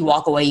and make you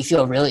walk away, you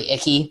feel really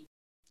icky?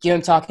 Do you know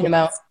what I'm talking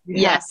about?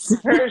 Yes,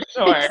 for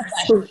sure. I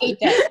hate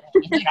that.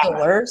 It's like the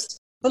worst.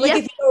 But like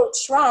if you don't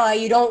try,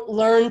 you don't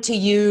learn to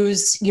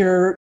use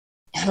your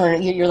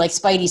like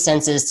spidey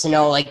senses to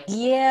know like,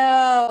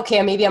 yeah,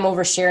 okay, maybe I'm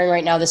oversharing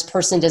right now. This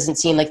person doesn't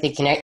seem like they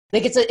connect.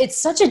 Like it's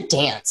such a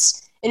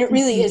dance, and it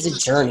really is a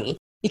journey.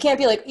 You can't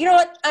be like, you know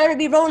what, I'm going to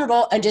be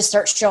vulnerable and just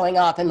start showing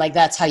up. And like,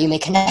 that's how you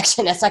make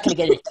connection. That's not going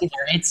to get it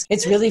either.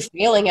 It's really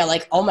feeling at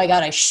like, oh my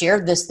God, I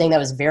shared this thing that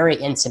was very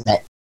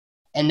intimate.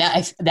 And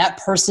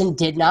that person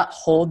did not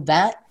hold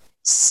that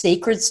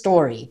sacred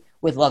story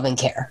with love and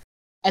care.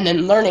 And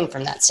then learning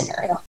from that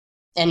scenario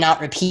and not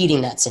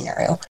repeating that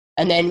scenario.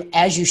 And then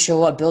as you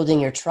show up building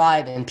your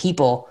tribe and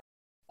people,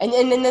 and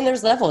then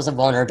there's levels of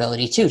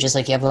vulnerability too, just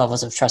like you have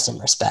levels of trust and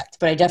respect.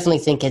 But I definitely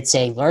think it's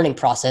a learning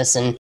process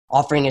and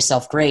offering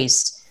yourself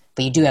grace,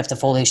 but you do have to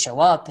fully show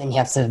up and you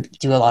have to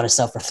do a lot of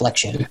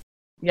self-reflection.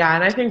 Yeah,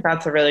 and I think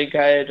that's a really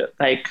good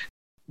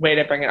way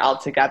to bring it all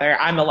together.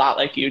 I'm a lot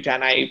like you,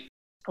 Jen. I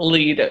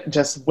lead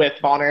just with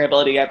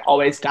vulnerability. I've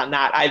always done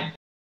that. I've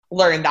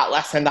learned that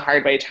lesson the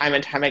hard way time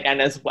and time again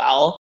as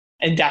well.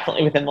 And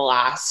definitely within the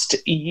last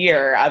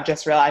year of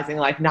just realizing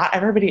like not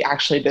everybody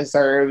actually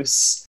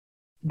deserves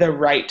the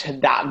right to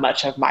that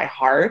much of my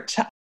heart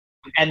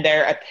and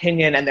their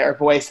opinion and their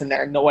voice and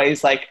their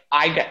noise. Like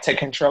I get to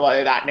control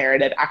whether that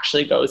narrative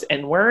actually goes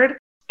inward.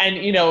 And,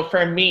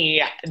 for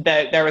me,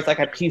 there was like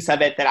a piece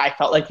of it that I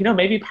felt like,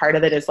 maybe part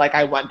of it is like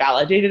I want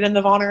validated in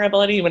the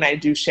vulnerability when I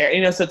do share,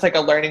 so it's like a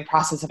learning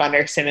process of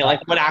understanding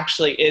like what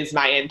actually is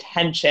my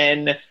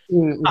intention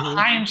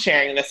behind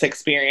sharing this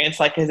experience.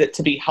 Like, is it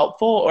to be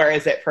helpful or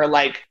is it for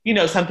like,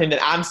 something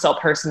that I'm still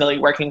personally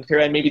working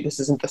through and maybe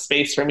this isn't the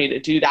space for me to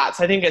do that.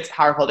 So I think it's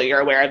powerful that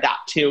you're aware of that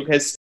too,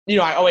 because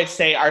I always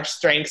say our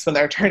strengths when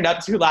they're turned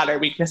up too loud are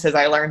weaknesses.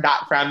 I learned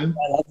that from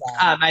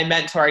my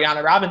mentor,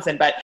 Yana Robinson,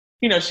 but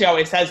she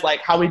always says like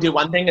how we do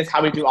one thing is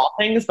how we do all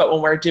things. But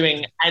when we're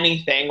doing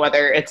anything,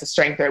 whether it's a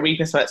strength or a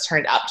weakness, when it's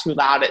turned up too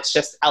loud, it's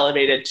just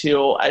elevated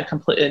to a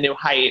completely new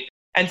height.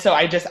 And so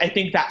I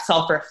think that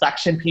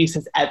self-reflection piece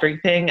is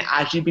everything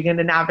as you begin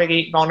to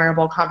navigate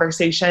vulnerable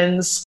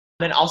conversations.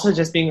 And also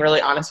just being really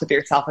honest with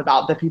yourself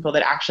about the people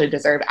that actually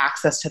deserve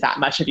access to that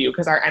much of you,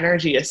 because our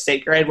energy is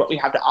sacred. What we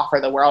have to offer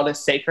the world is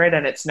sacred,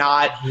 and it's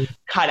not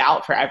cut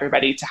out for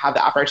everybody to have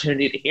the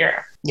opportunity to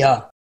hear.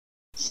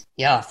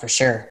 Yeah, for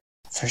sure.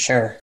 For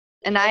sure.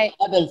 And I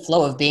ebb and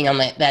flow of being on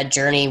that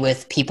journey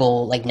with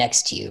people like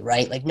next to you,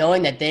 right? Like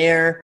knowing that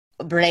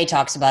Brene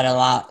talks about it a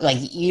lot. Like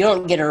you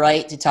don't get a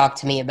right to talk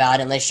to me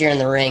about it unless you're in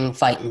the ring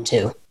fighting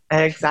too.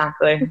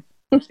 Exactly.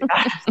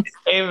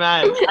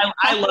 Amen.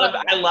 I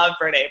love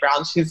Brene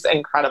Brown. She's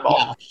incredible.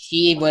 Yeah,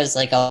 she was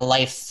like a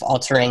life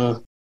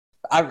altering.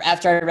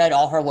 After I read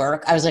all her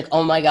work, I was like,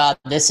 oh my God,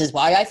 this is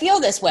why I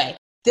feel this way.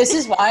 This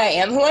is why I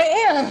am who I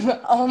am.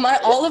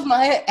 All of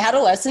my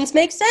adolescence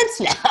makes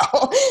sense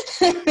now.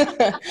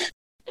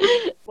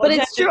 But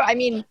it's true. I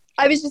mean,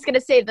 I was just going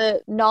to say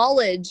the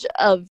knowledge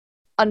of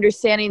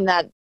understanding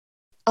that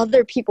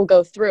other people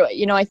go through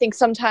it. I think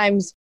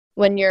sometimes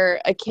when you're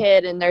a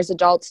kid and there's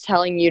adults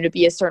telling you to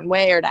be a certain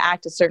way or to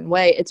act a certain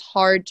way, it's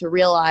hard to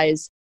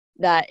realize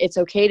that it's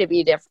okay to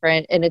be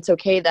different. And it's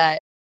okay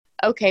that,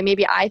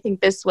 maybe I think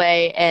this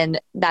way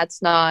and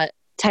that's not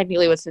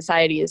technically what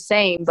society is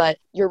saying, but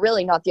you're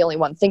really not the only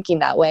one thinking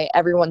that way.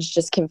 Everyone's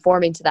just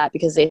conforming to that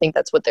because they think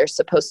that's what they're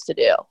supposed to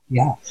do.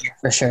 Yeah,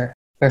 for sure.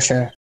 For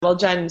sure. Well,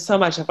 Jen, so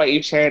much of what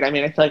you shared, I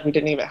mean, I feel like we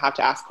didn't even have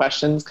to ask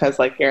questions because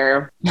like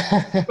your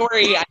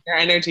story and your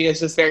energy is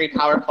just very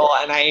powerful.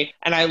 And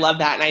I love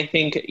that. And I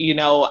think,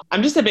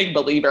 I'm just a big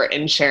believer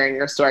in sharing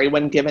your story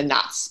when given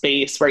that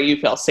space where you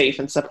feel safe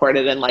and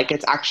supported and like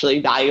it's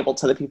actually valuable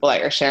to the people that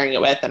you're sharing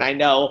it with. And I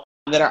know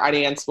that our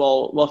audience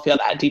will feel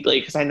that deeply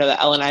because I know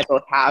that Elle and I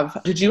both have.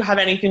 Did you have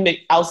anything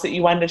else that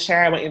you wanted to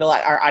share? I want you to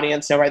let our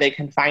audience know where they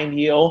can find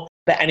you,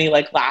 but any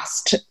like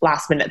last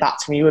minute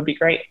thoughts from you would be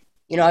great.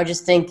 I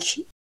just think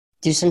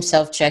do some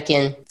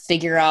self-check-in,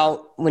 figure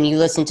out when you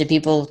listen to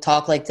people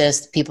talk like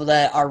this, people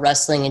that are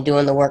wrestling and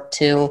doing the work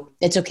too,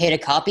 it's okay to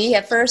copy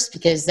at first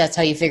because that's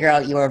how you figure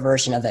out your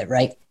version of it,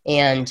 right?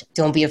 And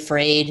don't be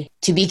afraid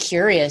to be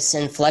curious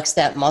and flex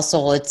that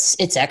muscle. It's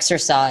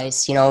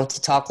exercise,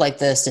 to talk like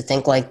this, to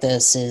think like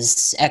this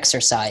is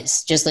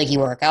exercise. Just like you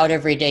work out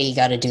every day, you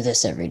got to do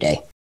this every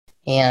day.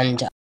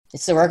 And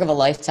it's the work of a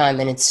lifetime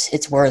and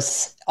it's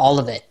worth all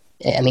of it.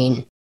 I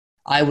mean,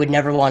 I would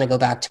never want to go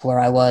back to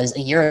where I was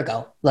a year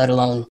ago, let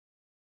alone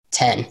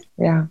 10.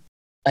 Yeah.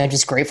 I'm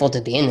just grateful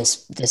to be in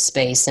this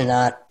space and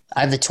that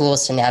I have the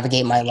tools to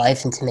navigate my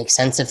life and to make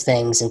sense of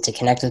things and to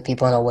connect with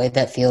people in a way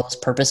that feels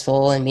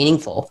purposeful and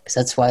meaningful. Because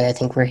that's why I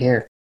think we're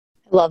here.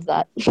 Love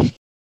that.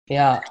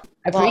 Yeah.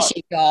 I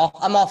appreciate y'all.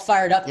 I'm all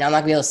fired up now. I'm not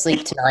going to be able to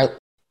sleep tonight.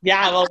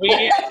 Yeah, well,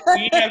 we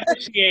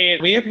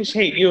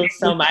appreciate you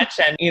so much,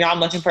 and I'm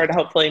looking forward to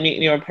hopefully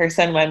meeting you in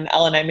person when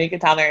Ella and I make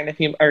it down there in a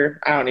few. Or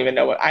I don't even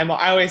know what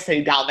I always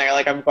say down there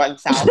like I'm going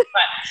south, but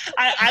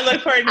I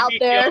look forward to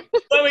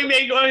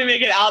meeting you when we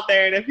make it out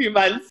there in a few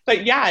months.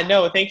 But yeah,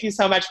 no, thank you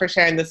so much for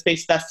sharing this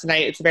space with us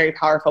tonight. It's a very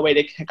powerful way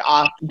to kick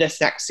off this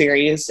next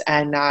series,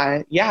 and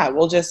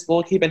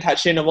we'll keep in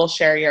touch soon, and we'll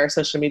share your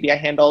social media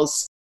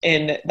handles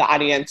in the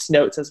audience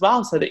notes as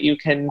well, so that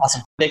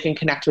they can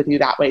connect with you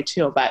that way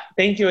too. But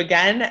thank you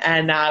again,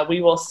 and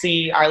we will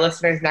see our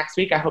listeners next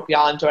week. I hope you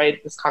all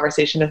enjoyed this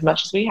conversation as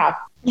much as we have.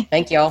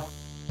 Thank you all.